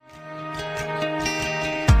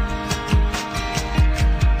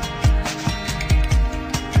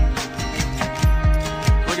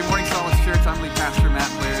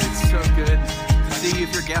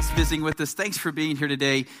visiting with us. Thanks for being here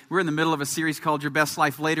today. We're in the middle of a series called Your Best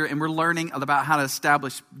Life Later, and we're learning about how to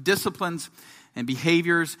establish disciplines and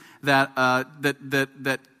behaviors that are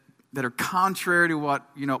contrary to what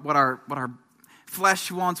our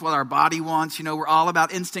flesh wants, what our body wants. You know, we're all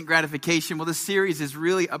about instant gratification. Well, this series is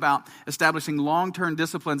really about establishing long-term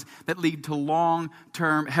disciplines that lead to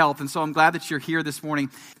long-term health. And so I'm glad that you're here this morning.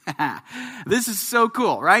 This is so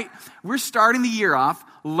cool, right? We're starting the year off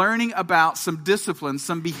learning about some disciplines,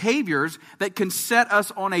 some behaviors that can set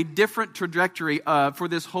us on a different trajectory for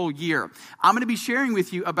this whole year. I'm going to be sharing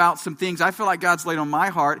with you about some things I feel like God's laid on my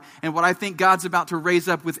heart and what I think God's about to raise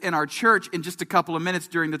up within our church in just a couple of minutes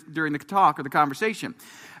during the talk or the conversation.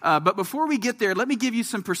 But before we get there, let me give you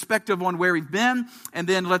some perspective on where we've been, and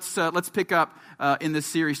then let's pick up in this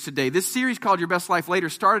series today. This series called Your Best Life Later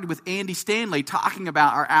started with Andy Stanley talking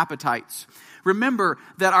about our appetites. Remember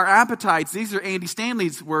that our appetites, these are Andy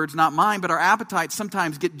Stanley's words, not mine, but our appetites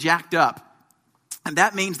sometimes get jacked up. And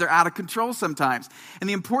that means they're out of control sometimes. And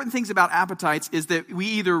the important things about appetites is that we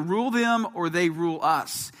either rule them or they rule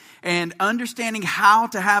us. And understanding how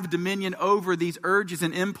to have dominion over these urges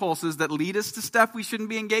and impulses that lead us to stuff we shouldn't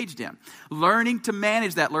be engaged in. Learning to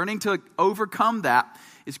manage that, learning to overcome that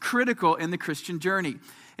is critical in the Christian journey.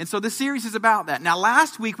 And so this series is about that. Now,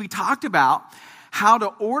 last week we talked about how to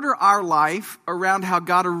order our life around how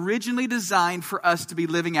God originally designed for us to be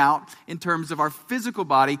living out in terms of our physical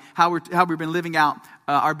body, how we've been living out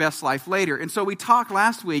our best life later. And so we talked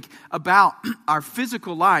last week about our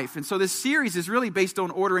physical life. And so this series is really based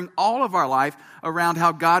on ordering all of our life around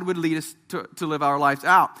how God would lead us to live our lives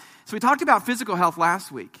out. So we talked about physical health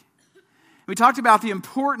last week. We talked about the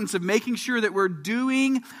importance of making sure that we're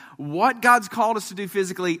doing what God's called us to do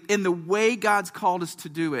physically in the way God's called us to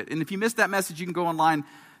do it. And if you missed that message, you can go online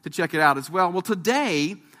to check it out as well. Well,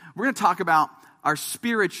 today, we're going to talk about our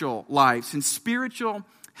spiritual lives and spiritual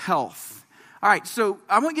health. All right, so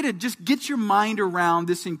I want you to just get your mind around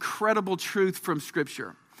this incredible truth from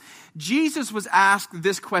Scripture. Jesus was asked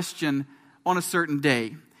this question on a certain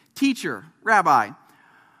day. Teacher, Rabbi,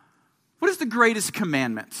 what is the greatest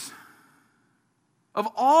commandment? Of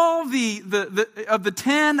all the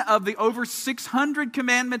 10 of the over 600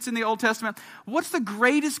 commandments in the Old Testament, what's the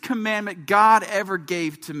greatest commandment God ever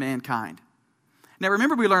gave to mankind? Now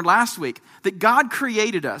remember, we learned last week that God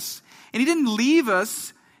created us and He didn't leave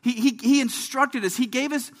us. He instructed us. He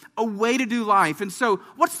gave us a way to do life. And so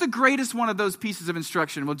what's the greatest one of those pieces of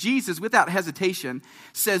instruction? Well, Jesus, without hesitation,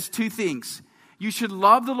 says two things. You should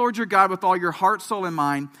love the Lord your God with all your heart, soul, and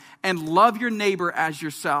mind, and love your neighbor as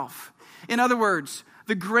yourself. In other words,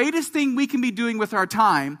 the greatest thing we can be doing with our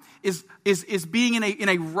time is being in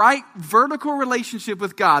a right vertical relationship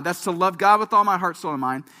with God. That's to love God with all my heart, soul, and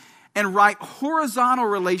mind, and right horizontal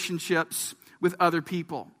relationships with other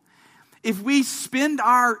people. If we spend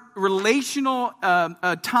our relational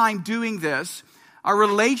time doing this, our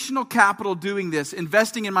relational capital doing this,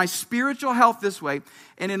 investing in my spiritual health this way,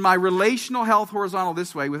 and in my relational health horizontal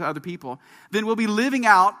this way with other people, then we'll be living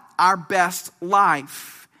out our best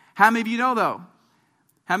life. How many of you know, though?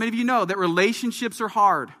 How many of you know that relationships are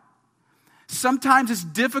hard? Sometimes it's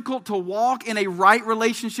difficult to walk in a right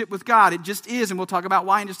relationship with God. It just is, and we'll talk about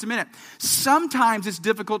why in just a minute. Sometimes it's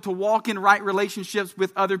difficult to walk in right relationships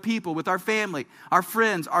with other people, with our family, our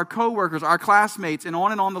friends, our coworkers, our classmates, and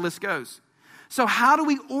on the list goes. So how do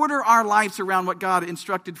we order our lives around what God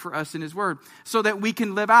instructed for us in His Word so that we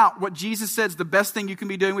can live out what Jesus says the best thing you can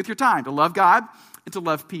be doing with your time, to love God and to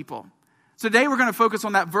love people? So today we're going to focus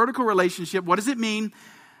on that vertical relationship. What does it mean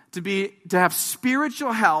to have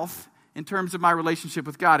spiritual health in terms of my relationship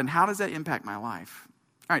with God, and how does that impact my life?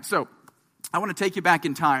 All right, so I want to take you back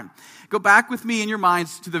in time. Go back with me in your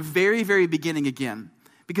minds to the very, very beginning again,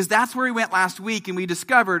 because that's where we went last week, and we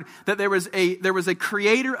discovered that there was a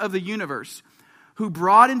creator of the universe who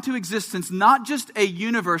brought into existence not just a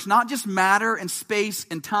universe, not just matter and space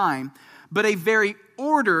and time, but a very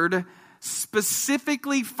ordered,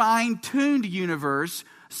 specifically fine-tuned universe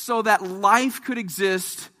so that life could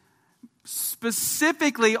exist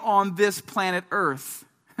specifically on this planet Earth.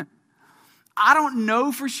 I don't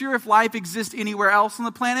know for sure if life exists anywhere else on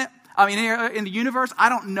the planet. In the universe, I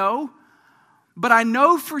don't know. But I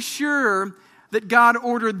know for sure that God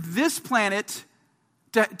ordered this planet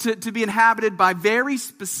to be inhabited by very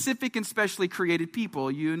specific and specially created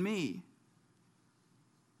people, you and me.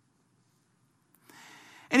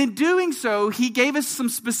 And in doing so, He gave us some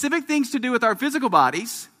specific things to do with our physical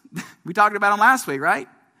bodies. We talked about them last week, right?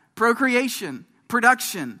 Procreation,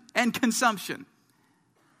 production, and consumption.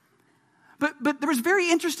 But there was a very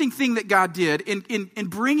interesting thing that God did in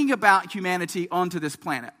bringing about humanity onto this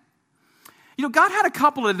planet. God had a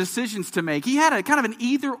couple of decisions to make. He had a kind of an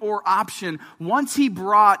either-or option once he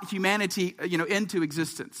brought humanity, into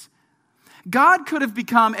existence. God could have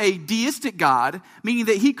become a deistic God, meaning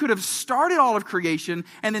that he could have started all of creation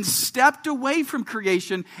and then stepped away from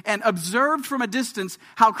creation and observed from a distance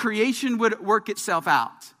how creation would work itself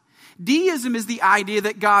out. Deism is the idea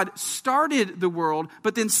that God started the world,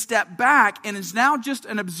 but then stepped back and is now just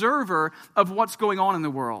an observer of what's going on in the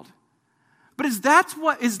world. But is that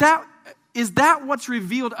what's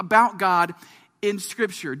revealed about God in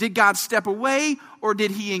Scripture? Did God step away or did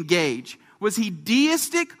he engage? Was he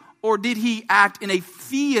deistic or did he act in a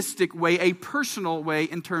theistic way, a personal way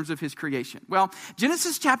in terms of his creation? Well,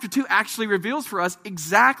 Genesis chapter 2 actually reveals for us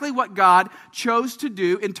exactly what God chose to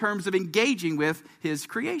do in terms of engaging with his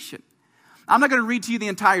creation. I'm not going to read to you the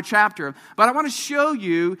entire chapter, but I want to show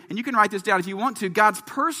you, and you can write this down if you want to, God's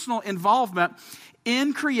personal involvement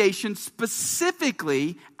in creation,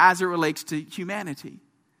 specifically as it relates to humanity.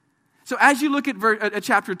 So as you look at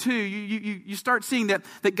chapter 2, you start seeing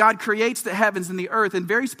that God creates the heavens and the earth. And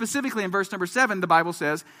very specifically in verse number 7, the Bible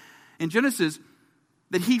says in Genesis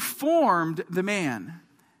that he formed the man.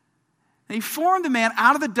 And he formed the man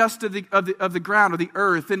out of the dust of the ground, of the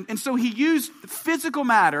earth. And so he used physical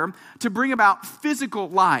matter to bring about physical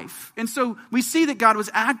life. And so we see that God was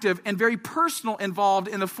active and very personal involved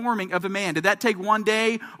in the forming of the man. Did that take one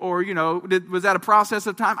day or, was that a process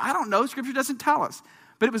of time? I don't know. Scripture doesn't tell us.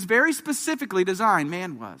 But it was very specifically designed,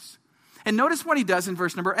 man was. And notice what he does in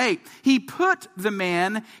verse number 8. He put the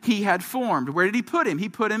man he had formed. Where did he put him? He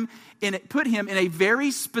put him in a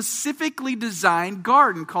very specifically designed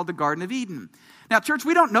garden called the Garden of Eden. Now, church,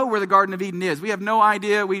 we don't know where the Garden of Eden is. We have no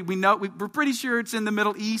idea. We're pretty sure it's in the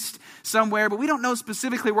Middle East somewhere, but we don't know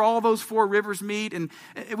specifically where all those 4 rivers meet. And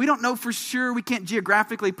we don't know for sure. We can't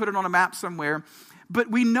geographically put it on a map somewhere. But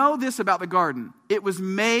we know this about the garden. It was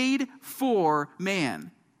made for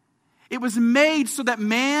man. It was made so that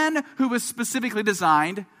man who was specifically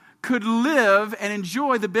designed could live and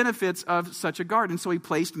enjoy the benefits of such a garden. So he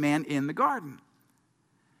placed man in the garden.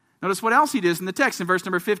 Notice what else he does in the text. In verse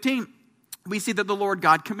number 15, we see that the Lord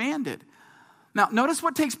God commanded. Now, notice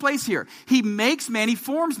what takes place here. He makes man, he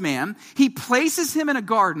forms man, he places him in a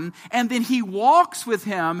garden, and then he walks with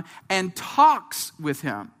him and talks with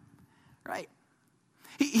him. Right?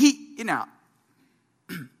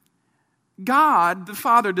 God, the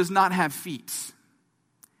Father, does not have feet.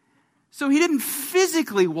 So he didn't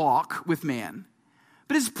physically walk with man,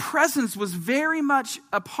 but his presence was very much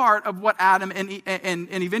a part of what Adam and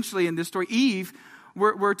eventually in this story, Eve,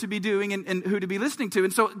 were to be doing and who to be listening to.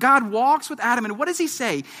 And so God walks with Adam, and what does he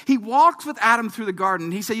say? He walks with Adam through the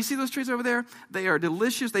garden. He said, you see those trees over there? They are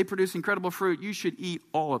delicious. They produce incredible fruit. You should eat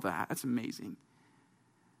all of that. That's amazing.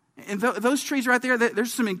 And those trees right there,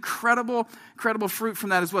 there's some incredible fruit from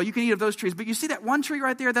that as well. You can eat of those trees. But you see that one tree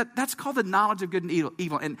right there, that's called the knowledge of good and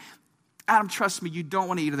evil. And Adam, trust me, you don't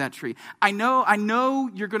want to eat of that tree. I know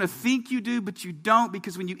you're going to think you do, but you don't,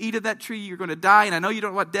 because when you eat of that tree, you're going to die. And I know you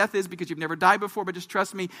don't know what death is because you've never died before, but just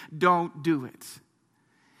trust me, don't do it.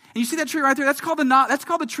 And you see that tree right there? That's called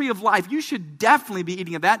the tree of life. You should definitely be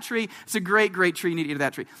eating of that tree. It's a great tree. You need to eat of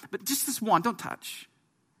that tree. But just this one, don't touch.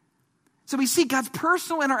 So we see God's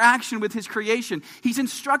personal interaction with his creation. He's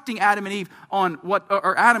instructing Adam and Eve on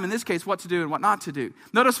or Adam in this case, what to do and what not to do.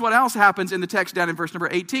 Notice what else happens in the text down in verse number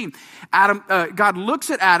 18. God looks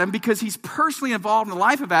at Adam because he's personally involved in the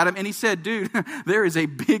life of Adam, and he said, dude, there is a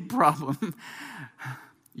big problem.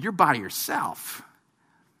 You're by yourself.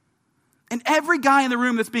 And every guy in the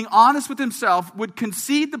room that's being honest with himself would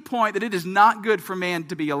concede the point that it is not good for man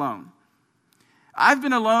to be alone. I've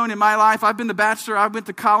been alone in my life. I've been the bachelor. I went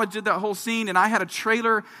to college, did that whole scene, and I had a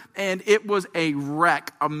trailer, and it was a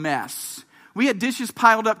wreck, a mess. We had dishes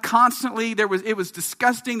piled up constantly. It was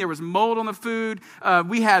disgusting. There was mold on the food.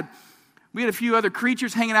 We had a few other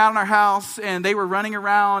creatures hanging out in our house, and they were running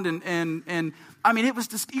around, and I mean, it was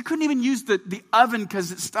just, you couldn't even use the oven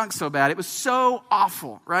because it stunk so bad. It was so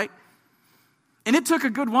awful, right? And it took a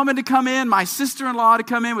good woman to come in, my sister-in-law to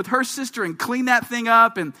come in with her sister and clean that thing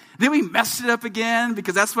up. And then we messed it up again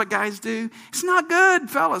because that's what guys do. It's not good,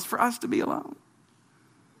 fellas, for us to be alone.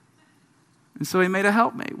 And so he made a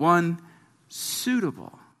helpmate, one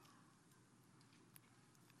suitable.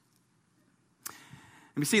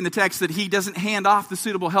 And we see in the text that he doesn't hand off the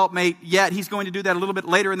suitable helpmate yet. He's going to do that a little bit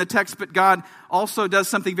later in the text, but God also does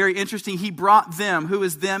something very interesting. He brought them. Who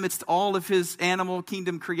is them? It's all of his animal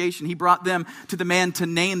kingdom creation. He brought them to the man to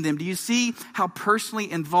name them. Do you see how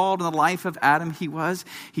personally involved in the life of Adam he was?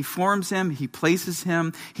 He forms him. He places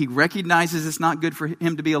him. He recognizes it's not good for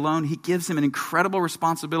him to be alone. He gives him an incredible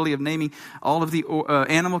responsibility of naming all of the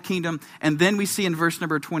animal kingdom. And then we see in verse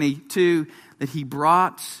number 22 that he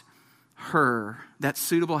brought her, that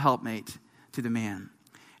suitable helpmate, to the man.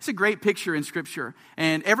 It's a great picture in Scripture.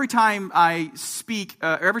 And every time I speak,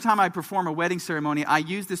 every time I perform a wedding ceremony, I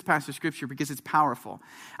use this passage of Scripture because it's powerful.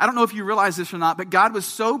 I don't know if you realize this or not, but God was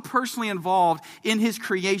so personally involved in his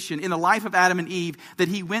creation, in the life of Adam and Eve, that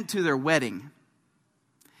he went to their wedding.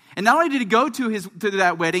 And not only did he go to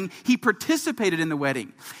that wedding, he participated in the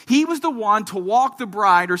wedding. He was the one to walk the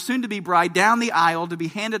bride, or soon-to-be bride, down the aisle to be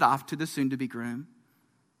handed off to the soon-to-be groom.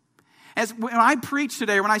 When I preach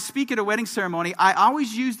today, or when I speak at a wedding ceremony, I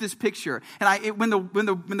always use this picture. And when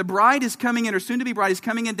the bride is coming in, or soon-to-be bride is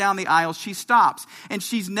coming in down the aisle, she stops, and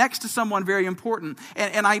she's next to someone very important.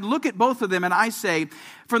 And I look at both of them, and I say,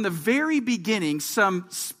 from the very beginning, some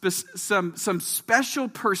special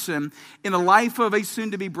person in the life of a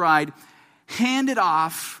soon-to-be bride handed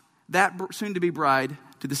off that soon-to-be bride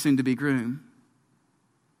to the soon-to-be groom.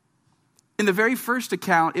 In the very first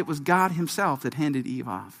account, it was God himself that handed Eve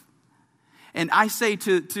off. And I say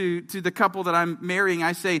to the couple that I'm marrying,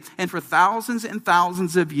 I say, and for thousands and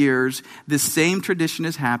thousands of years, this same tradition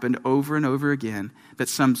has happened over and over again, that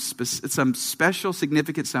some special,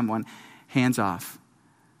 significant someone hands off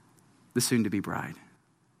the soon-to-be bride.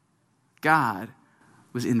 God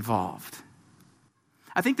was involved.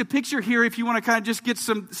 I think the picture here, if you want to kind of just get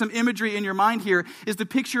some imagery in your mind here, is the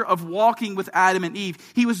picture of walking with Adam and Eve.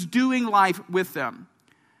 He was doing life with them.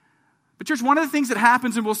 But church, one of the things that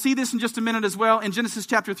happens, and we'll see this in just a minute as well, in Genesis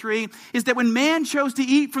chapter 3, is that when man chose to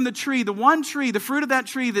eat from the tree, the one tree, the fruit of that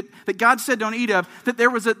tree that God said don't eat of, that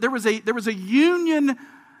there was a union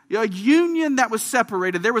that was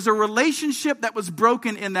separated. There was a relationship that was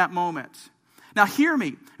broken in that moment. Now hear me,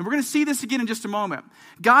 and we're going to see this again in just a moment.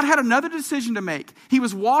 God had another decision to make. He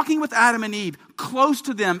was walking with Adam and Eve, close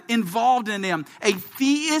to them, involved in them, a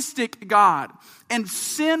theistic God. And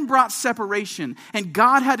sin brought separation, and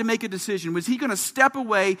God had to make a decision. Was he going to step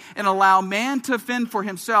away and allow man to fend for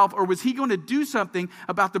himself, or was he going to do something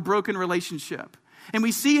about the broken relationship? And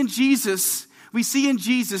we see in Jesus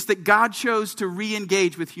that God chose to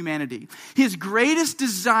re-engage with humanity. His greatest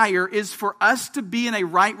desire is for us to be in a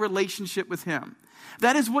right relationship with him.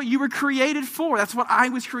 That is what you were created for. That's what I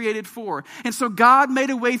was created for. And so God made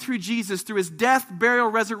a way through Jesus, through his death, burial,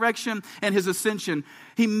 resurrection, and his ascension.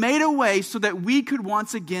 He made a way so that we could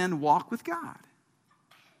once again walk with God.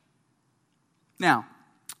 Now,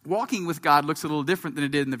 walking with God looks a little different than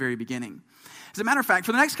it did in the very beginning. As a matter of fact,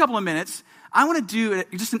 for the next couple of minutes, I want to do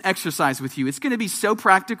just an exercise with you. It's going to be so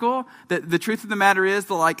practical that the truth of the matter is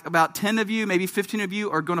that like about 10 of you, maybe 15 of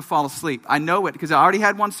you are going to fall asleep. I know it because I already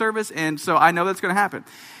had one service, and so I know that's going to happen.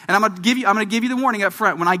 And I'm going to give you the warning up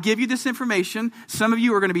front. When I give you this information, some of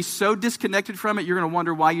you are going to be so disconnected from it, you're going to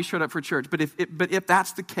wonder why you showed up for church. But if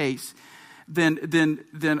that's the case, then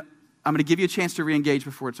I'm going to give you a chance to re-engage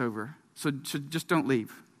before it's over. So just don't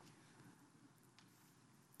leave.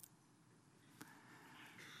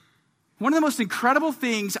 One of the most incredible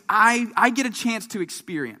things I get a chance to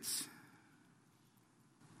experience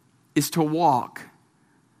is to walk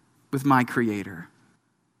with my Creator.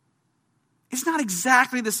 It's not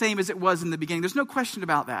exactly the same as it was in the beginning. There's no question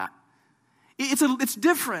about that. It's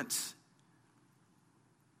different.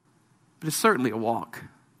 But it's certainly a walk.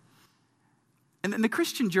 And in the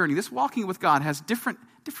Christian journey, this walking with God has different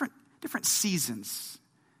seasons.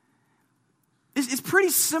 It's pretty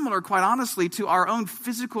similar, quite honestly, to our own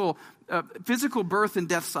physical birth and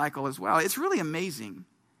death cycle as well. It's really amazing.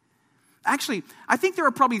 Actually, I think there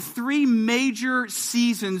are probably 3 major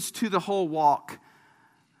seasons to the whole walk.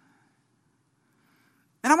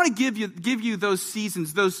 And I want to give you those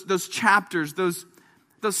seasons, those chapters, those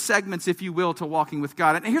segments, if you will, to walking with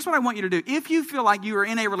God. And here's what I want you to do. If you feel like you are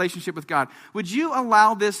in a relationship with God, would you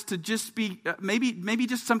allow this to just be maybe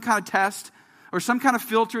just some kind of test or some kind of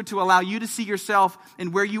filter to allow you to see yourself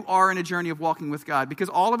and where you are in a journey of walking with God? Because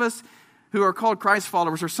all of us who are called Christ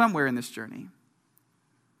followers are somewhere in this journey.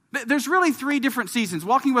 There's really 3 different seasons.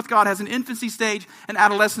 Walking with God has an infancy stage, an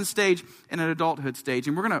adolescent stage, and an adulthood stage.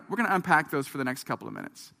 And we're gonna unpack those for the next couple of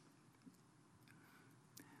minutes.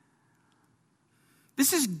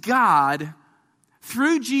 This is God,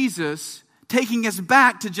 through Jesus, taking us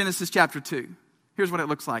back to Genesis chapter 2. Here's what it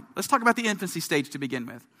looks like. Let's talk about the infancy stage to begin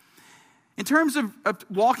with. in terms of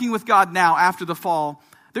walking with God now after the fall,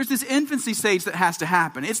 there's this infancy stage that has to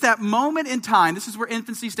happen. It's that moment in time. This is where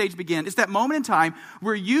infancy stage begins. It's that moment in time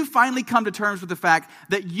where you finally come to terms with the fact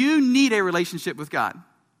that you need a relationship with God.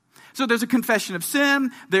 So there's a confession of sin.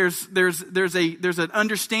 There's an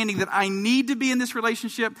understanding that I need to be in this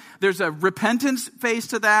relationship. There's a repentance phase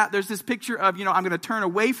to that. There's this picture of, I'm going to turn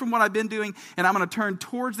away from what I've been doing, and I'm going to turn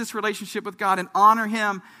towards this relationship with God and honor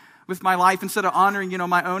Him with my life instead of honoring,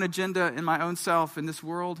 my own agenda and my own self in this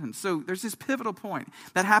world. And so there's this pivotal point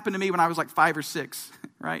that happened to me when I was like 5 or 6,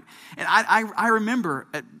 right? And I remember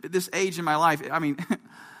at this age in my life,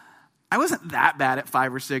 I wasn't that bad at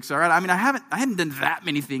 5 or 6, all right? I hadn't done that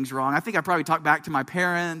many things wrong. I think I probably talked back to my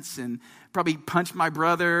parents and probably punched my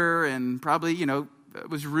brother and probably,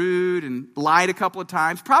 was rude and lied a couple of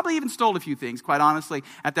times. Probably even stole a few things, quite honestly,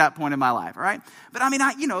 at that point in my life, all right? But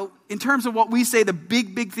in terms of what we say, the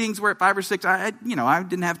big things were at 5 or 6, I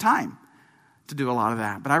didn't have time to do a lot of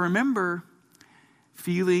that. But I remember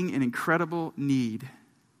feeling an incredible need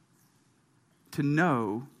to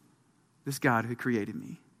know this God who created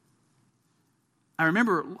me. I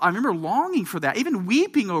remember longing for that, even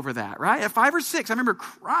weeping over that, right? At 5 or 6, I remember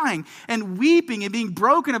crying and weeping and being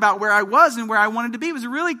broken about where I was and where I wanted to be. And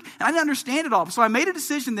I didn't understand it all. So I made a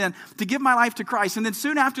decision then to give my life to Christ. And then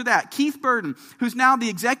soon after that, Keith Burden, who's now the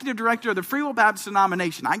executive director of the Free Will Baptist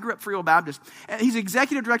denomination. I grew up Free Will Baptist. And he's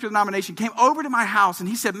executive director of the denomination, came over to my house and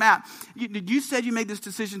he said, Matt, you said you made this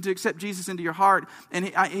decision to accept Jesus into your heart. And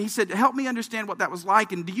he said, help me understand what that was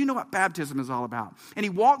like. And do you know what baptism is all about? And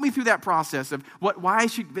he walked me through that process of why I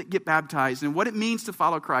should get baptized and what it means to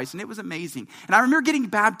follow Christ. And it was amazing. And I remember getting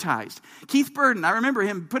baptized. Keith Burden, I remember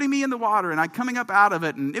him putting me in the water and I coming up out of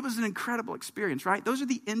it. And it was an incredible experience, right? Those are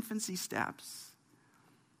the infancy steps.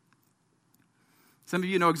 Some of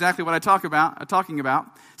you know exactly what I'm talking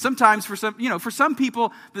about. Sometimes for some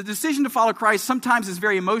people, the decision to follow Christ sometimes is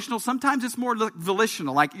very emotional. Sometimes it's more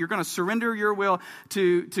volitional, like you're going to surrender your will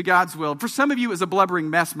to God's will. For some of you, it was a blubbering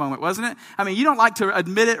mess moment, wasn't it? You don't like to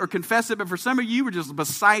admit it or confess it, but for some of you were just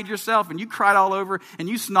beside yourself and you cried all over and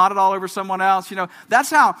you snotted all over someone else. That's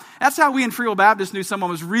how we in Free Will Baptist knew someone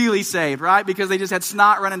was really saved, right? Because they just had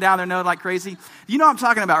snot running down their nose like crazy. You know what I'm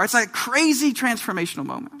talking about, right? It's like a crazy transformational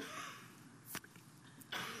moment.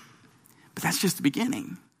 But that's just the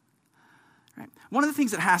beginning. Right? One of the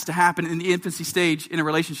things that has to happen in the infancy stage in a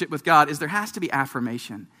relationship with God is there has to be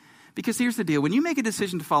affirmation. Because here's the deal. When you make a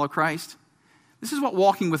decision to follow Christ, this is what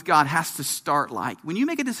walking with God has to start like. When you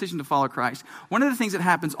make a decision to follow Christ, one of the things that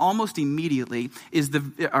happens almost immediately is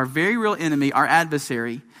our very real enemy, our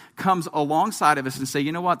adversary, comes alongside of us and say,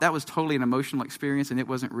 you know what, that was totally an emotional experience and it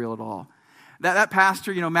wasn't real at all. That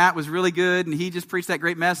pastor, Matt was really good and he just preached that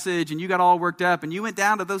great message and you got all worked up and you went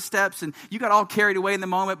down to those steps and you got all carried away in the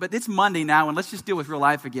moment, but it's Monday now and let's just deal with real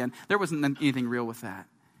life again. There wasn't anything real with that.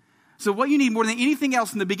 So what you need more than anything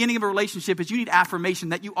else in the beginning of a relationship is you need affirmation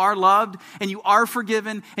that you are loved and you are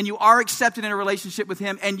forgiven and you are accepted in a relationship with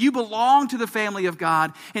Him and you belong to the family of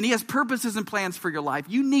God and He has purposes and plans for your life.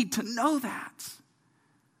 You need to know that.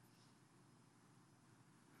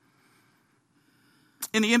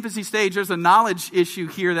 In the infancy stage, there's a knowledge issue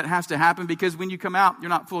here that has to happen because when you come out, you're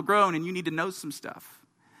not full grown and you need to know some stuff.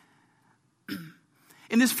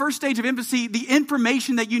 In this first stage of infancy, the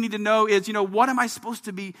information that you need to know is, what am I supposed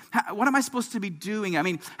to be doing?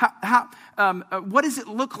 What does it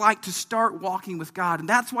look like to start walking with God? And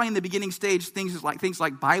that's why in the beginning stage, things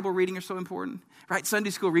like Bible reading are so important, right? Sunday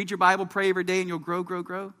school, read your Bible, pray every day, and you'll grow, grow,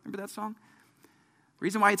 grow. Remember that song? The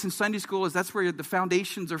reason why it's in Sunday school is that's where the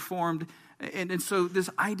foundations are formed. And so this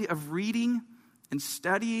idea of reading and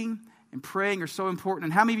studying and praying are so important.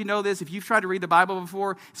 And how many of you know this? If you've tried to read the Bible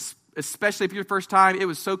before, especially if you're the first time, it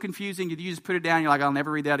was so confusing. You just put it down. You're like, I'll never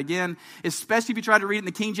read that again. Especially if you tried to read it in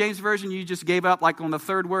the King James Version, you just gave up like on the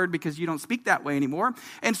third word because you don't speak that way anymore.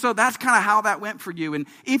 And so that's kind of how that went for you. And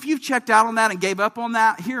if you've checked out on that and gave up on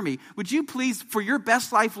that, hear me. Would you please, for your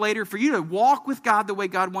best life later, for you to walk with God the way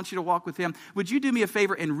God wants you to walk with Him, would you do me a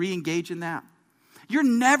favor and re-engage in that? You're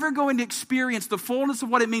never going to experience the fullness of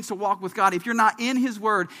what it means to walk with God if you're not in His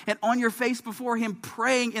Word and on your face before Him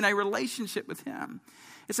praying in a relationship with Him.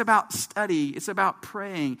 It's about study. It's about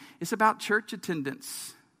praying. It's about church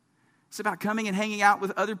attendance. It's about coming and hanging out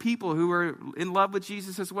with other people who are in love with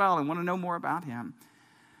Jesus as well and want to know more about Him.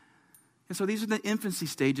 And so these are the infancy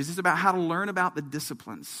stages. It's about how to learn about the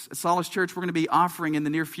disciplines. At Solace Church, we're going to be offering in the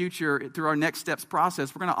near future, through our next steps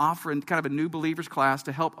process, we're going to offer in kind of a new believers class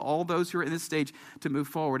to help all those who are in this stage to move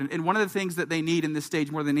forward. And one of the things that they need in this stage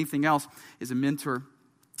more than anything else is a mentor.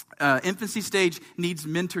 Infancy stage needs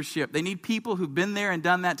mentorship. They need people who've been there and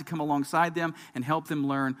done that to come alongside them and help them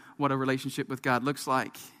learn what a relationship with God looks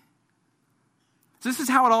like. So this is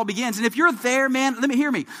how it all begins. And if you're there, man,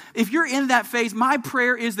 hear me. If you're in that phase, my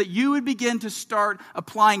prayer is that you would begin to start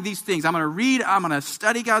applying these things. I'm going to read. I'm going to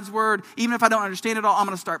study God's word. Even if I don't understand it all, I'm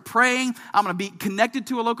going to start praying. I'm going to be connected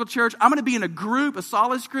to a local church. I'm going to be in a group, a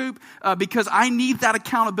Solace group, because I need that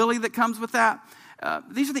accountability that comes with that.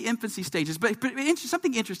 These are the infancy stages, but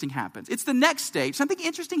something interesting happens. It's the next stage. Something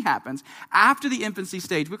interesting happens after the infancy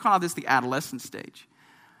stage. We call this the adolescent stage.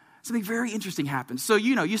 Something very interesting happens. So,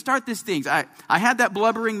 you start these things. I had that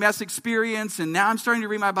blubbering mess experience, and now I'm starting to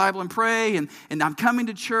read my Bible and pray, and I'm coming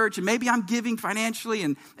to church, and maybe I'm giving financially,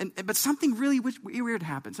 but something really weird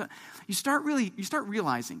happens. You start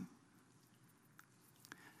realizing,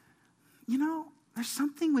 there's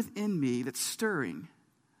something within me that's stirring.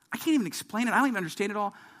 I can't even explain it. I don't even understand it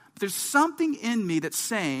all. But there's something in me that's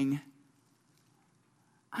saying,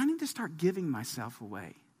 I need to start giving myself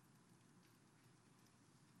away.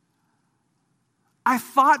 I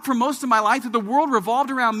thought for most of my life that the world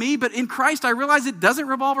revolved around me, but in Christ I realized it doesn't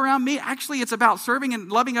revolve around me. Actually, it's about serving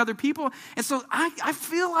and loving other people. And so I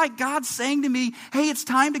feel like God's saying to me, hey, it's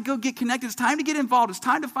time to go get connected. It's time to get involved. It's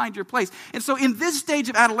time to find your place. And so in this stage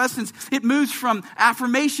of adolescence, it moves from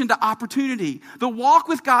affirmation to opportunity. The walk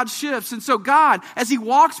with God shifts. And so God, as he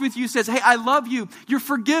walks with you, says, hey, I love you. You're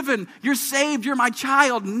forgiven. You're saved. You're my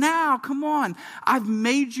child. Now, come on. I've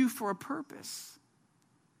made you for a purpose.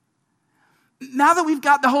 Now that we've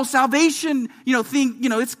got the whole salvation, thing,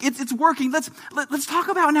 it's working. Let's talk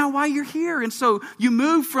about now why you're here. And so you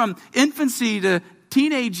move from infancy to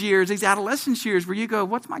teenage years, these adolescence years, where you go,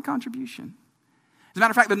 what's my contribution? As a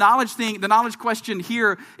matter of fact, the knowledge question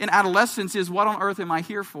here in adolescence is, what on earth am I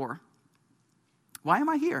here for? Why am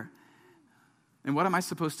I here? And what am I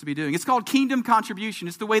supposed to be doing? It's called kingdom contribution.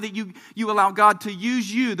 It's the way that you allow God to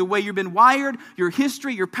use you, the way you've been wired, your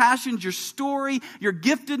history, your passions, your story, your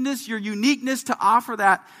giftedness, your uniqueness, to offer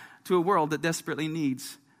that to a world that desperately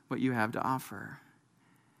needs what you have to offer.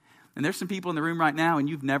 And there's some people in the room right now, and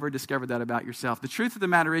you've never discovered that about yourself. The truth of the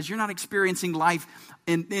matter is, you're not experiencing life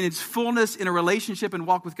in its fullness in a relationship and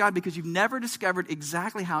walk with God because you've never discovered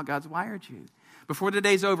exactly how God's wired you. Before the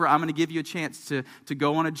day's over, I'm going to give you a chance to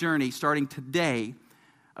go on a journey starting today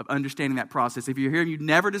of understanding that process. If you're here and you've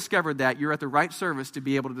never discovered that, you're at the right service to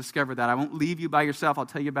be able to discover that. I won't leave you by yourself. I'll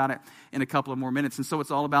tell you about it in a couple of more minutes. And so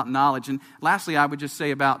it's all about knowledge. And lastly, I would just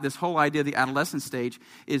say about this whole idea of the adolescent stage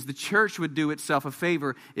is the church would do itself a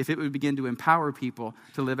favor if it would begin to empower people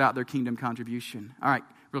to live out their kingdom contribution. All right.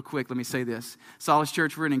 Real quick, let me say this. Solace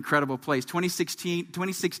Church, we're in an incredible place.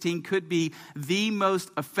 2016 could be the most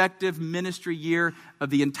effective ministry year of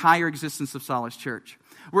the entire existence of Solace Church.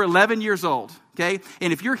 We're 11 years old, okay?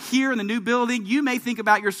 And if you're here in the new building, you may think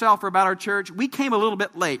about yourself or about our church. We came a little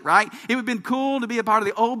bit late, right? It would have been cool to be a part of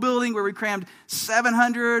the old building where we crammed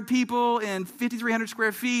 700 people in 5,300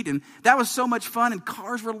 square feet. And that was so much fun. And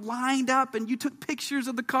cars were lined up. And you took pictures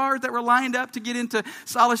of the cars that were lined up to get into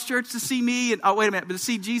Solace Church to see me. And but to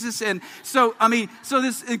see Jesus. And so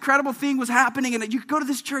this incredible thing was happening. And you could go to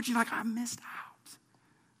this church and you're like, I missed out.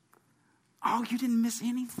 Oh, you didn't miss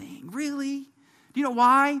anything. Really? Do you know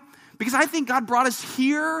why? Because I think God brought us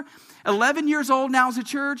here, 11 years old now as a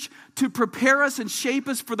church, to prepare us and shape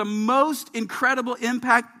us for the most incredible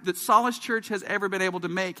impact that Solace Church has ever been able to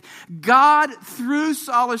make. God, through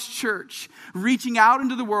Solace Church, reaching out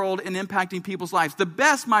into the world and impacting people's lives. The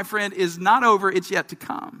best, my friend, is not over, it's yet to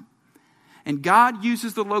come. And God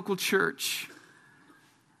uses the local church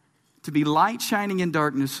to be light shining in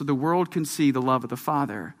darkness so the world can see the love of the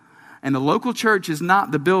Father. And the local church is not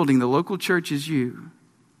the building. The local church is you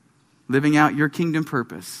living out your kingdom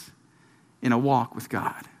purpose in a walk with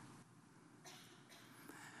God.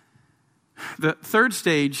 The third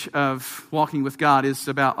stage of walking with God is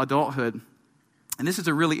about adulthood. And this is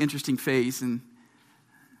a really interesting phase. And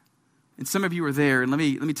some of you are there. And let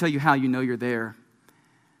me tell you how you know you're there.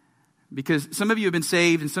 Because some of you have been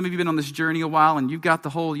saved and some of you have been on this journey a while and you've got the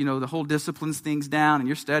whole disciplines things down and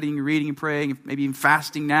you're studying and reading and praying and maybe even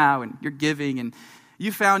fasting now and you're giving and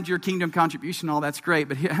you found your kingdom contribution, all that's great.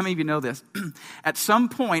 But how many of you know this? At some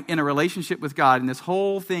point in a relationship with God, in this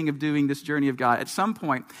whole thing of doing this journey of God, at some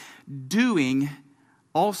point, doing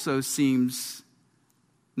also seems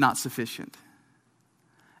not sufficient.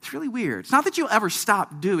 It's really weird. It's not that you'll ever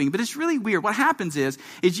stop doing, but it's really weird. What happens is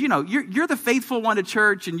you're the faithful one to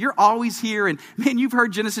church and you're always here. And man, you've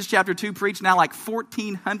heard Genesis chapter 2 preached now like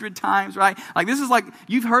 1,400 times, right? Like this is like,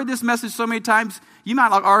 you've heard this message so many times, you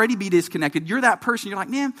might already be disconnected. You're that person. You're like,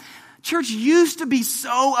 man, church used to be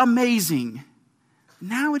so amazing.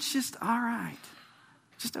 Now it's just all right.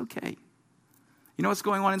 Just okay. You know what's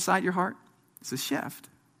going on inside your heart? It's a shift.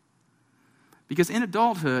 Because in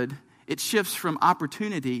adulthood, it shifts from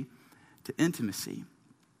opportunity to intimacy.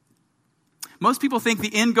 Most people think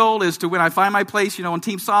the end goal is to when I find my place, on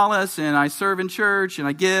Team Solace, and I serve in church, and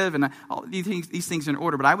I give, and all these things in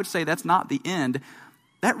order. But I would say that's not the end.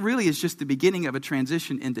 That really is just the beginning of a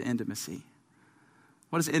transition into intimacy.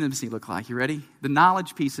 What does intimacy look like? You ready? The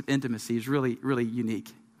knowledge piece of intimacy is really, really unique.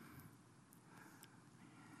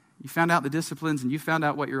 You found out the disciplines, and you found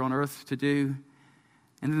out what you're on earth to do.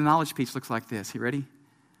 And then the knowledge piece looks like this. You ready?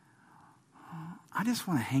 I just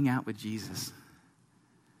want to hang out with Jesus.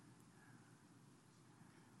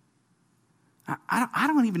 I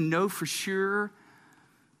don't even know for sure.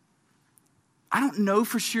 I don't know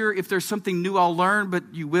for sure if there's something new I'll learn, but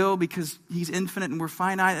you will, because he's infinite and we're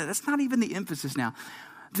finite. That's not even the emphasis now.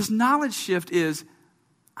 This knowledge shift is,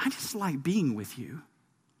 I just like being with you.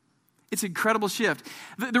 It's an incredible shift.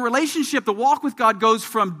 The relationship, the walk with God goes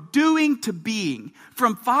from doing to being.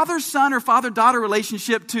 From father-son or father-daughter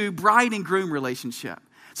relationship to bride and groom relationship.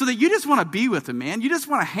 So that you just want to be with him, man. You just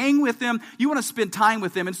want to hang with him. You want to spend time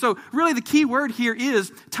with him. And so really the key word here is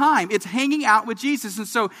time. It's hanging out with Jesus. And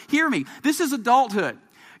so hear me. This is adulthood.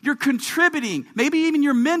 You're contributing, maybe even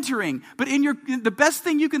you're mentoring. But the best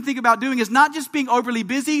thing you can think about doing is not just being overly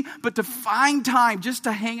busy, but to find time just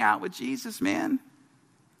to hang out with Jesus, man.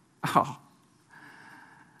 Oh,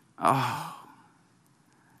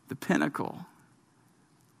 the pinnacle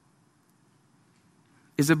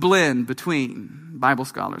is a blend between, Bible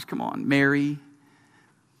scholars, come on, Mary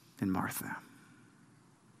and Martha.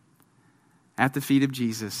 At the feet of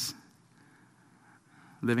Jesus,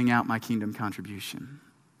 living out my kingdom contribution.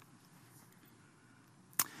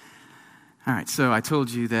 All right, so I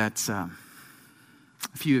told you that a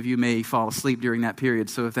few of you may fall asleep during that period.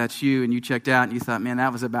 So if that's you and you checked out and you thought, man,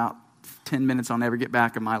 that was about 10 minutes I'll never get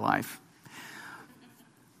back in my life.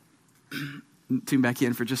 Tune back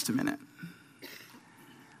in for just a minute.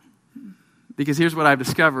 Because here's what I've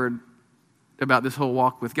discovered about this whole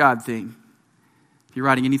walk with God thing. If you're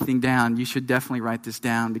writing anything down, you should definitely write this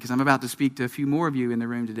down, because I'm about to speak to a few more of you in the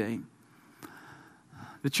room today.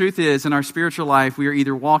 The truth is, in our spiritual life, we are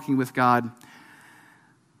either walking with God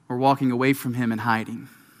or walking away from him and hiding.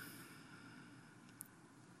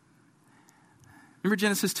 Remember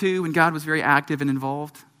Genesis 2 when God was very active and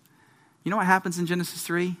involved? You know what happens in Genesis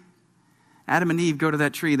 3? Adam and Eve go to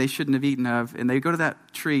that tree they shouldn't have eaten of, and they go to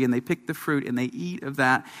that tree and they pick the fruit and they eat of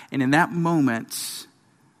that. And in that moment,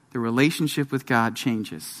 the relationship with God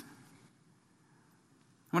changes.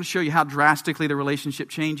 I want to show you how drastically the relationship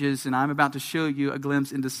changes, and I'm about to show you a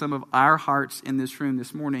glimpse into some of our hearts in this room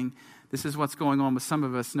this morning. This is what's going on with some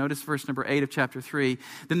of us. Notice verse number 8 of chapter 3.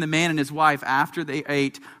 Then the man and his wife, after they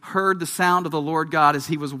ate, heard the sound of the Lord God as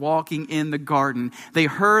he was walking in the garden. They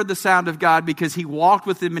heard the sound of God because he walked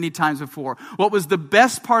with them many times before. What was the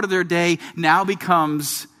best part of their day now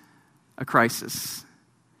becomes a crisis.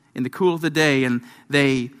 In the cool of the day, and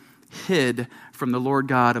they hid from the Lord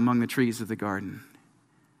God among the trees of the garden.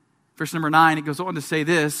 Verse number 9, it goes on to say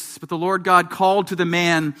this, but the Lord God called to the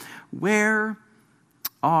man, where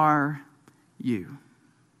are you?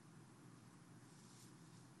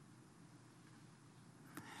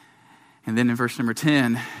 And then in verse number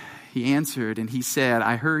 10, he answered and he said,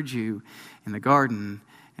 I heard you in the garden,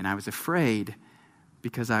 and I was afraid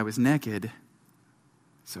because I was naked,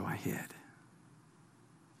 so I hid.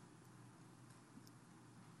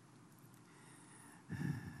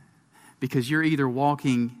 Because you're either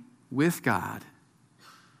walking with God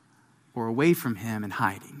or away from him and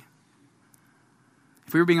hiding.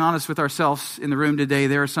 If we were being honest with ourselves in the room today,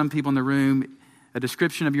 there are some people in the room, a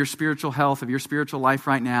description of your spiritual health, of your spiritual life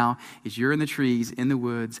right now, is you're in the trees, in the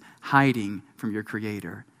woods, hiding from your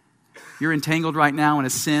Creator. You're entangled right now in a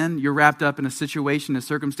sin. You're wrapped up in a situation, the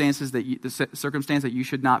circumstance that you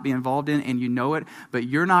should not be involved in, and you know it, but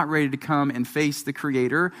you're not ready to come and face the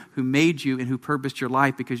Creator who made you and who purposed your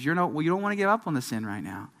life, because you don't want to give up on the sin right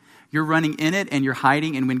now. You're running in it and you're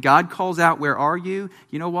hiding, and when God calls out, where are you?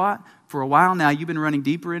 You know what? For a while now, you've been running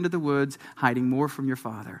deeper into the woods, hiding more from your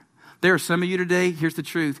Father. There are some of you today, here's the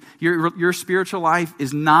truth. Your spiritual life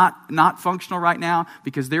is not functional right now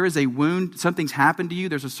because there is a wound. Something's happened to you.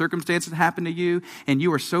 There's a circumstance that happened to you, and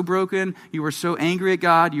you are so broken. You are so angry at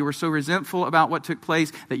God. You are so resentful about what took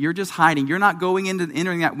place that you're just hiding. You're not going into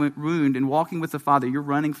entering that wound and walking with the Father. You're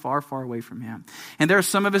running far, far away from him. And there are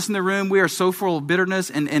some of us in the room, we are so full of bitterness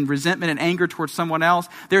and resentment and anger towards someone else.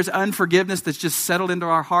 There's unforgiveness that's just settled into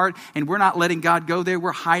our heart, and we're not letting God go there.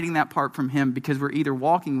 We're hiding that part from him because we're either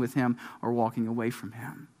walking with him or walking away from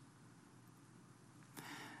him.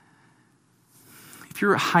 If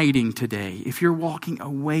you're hiding today, if you're walking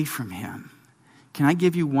away from him, can I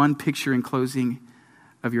give you one picture in closing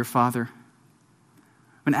of your Father?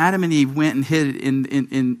 When Adam and Eve went and hid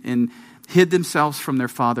in hid themselves from their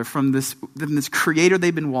father, from this creator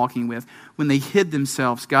they've been walking with, when they hid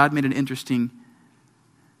themselves, God did an interesting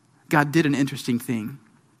thing.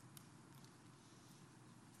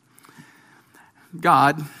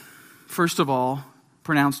 God, first of all,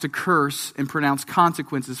 pronounced a curse and pronounced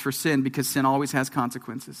consequences for sin, because sin always has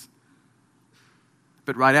consequences.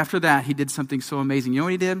 But right after that, he did something so amazing. You know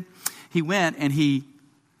what he did? He went and he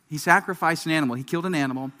sacrificed an animal. He killed an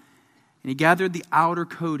animal, and he gathered the outer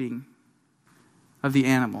coating of the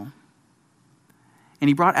animal. And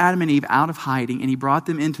he brought Adam and Eve out of hiding, and he brought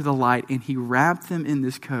them into the light, and he wrapped them in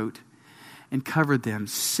this coat and covered them,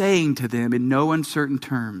 saying to them in no uncertain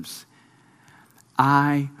terms,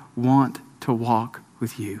 I want to walk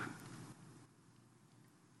with you.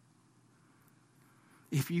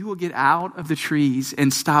 If you will get out of the trees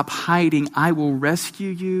and stop hiding, I will rescue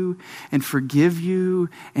you and forgive you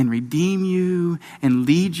and redeem you and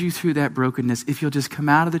lead you through that brokenness if you'll just come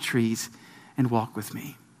out of the trees and walk with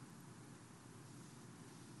me.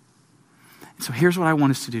 And so here's what I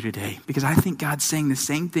want us to do today, because I think God's saying the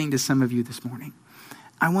same thing to some of you this morning.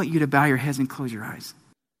 I want you to bow your heads and close your eyes.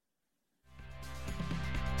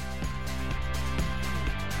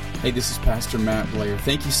 Hey, this is Pastor Matt Blair.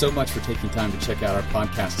 Thank you so much for taking time to check out our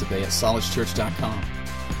podcast today at solacechurch.com.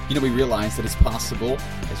 You know, we realize that it's possible,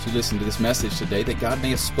 as you listen to this message today, that God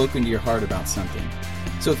may have spoken to your heart about something.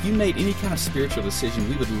 So if you made any kind of spiritual decision,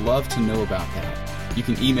 we would love to know about that. You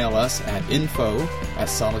can email us at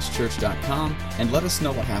info@solacechurch.com and let us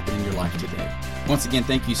know what happened in your life today. Once again,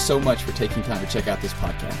 thank you so much for taking time to check out this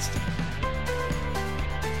podcast.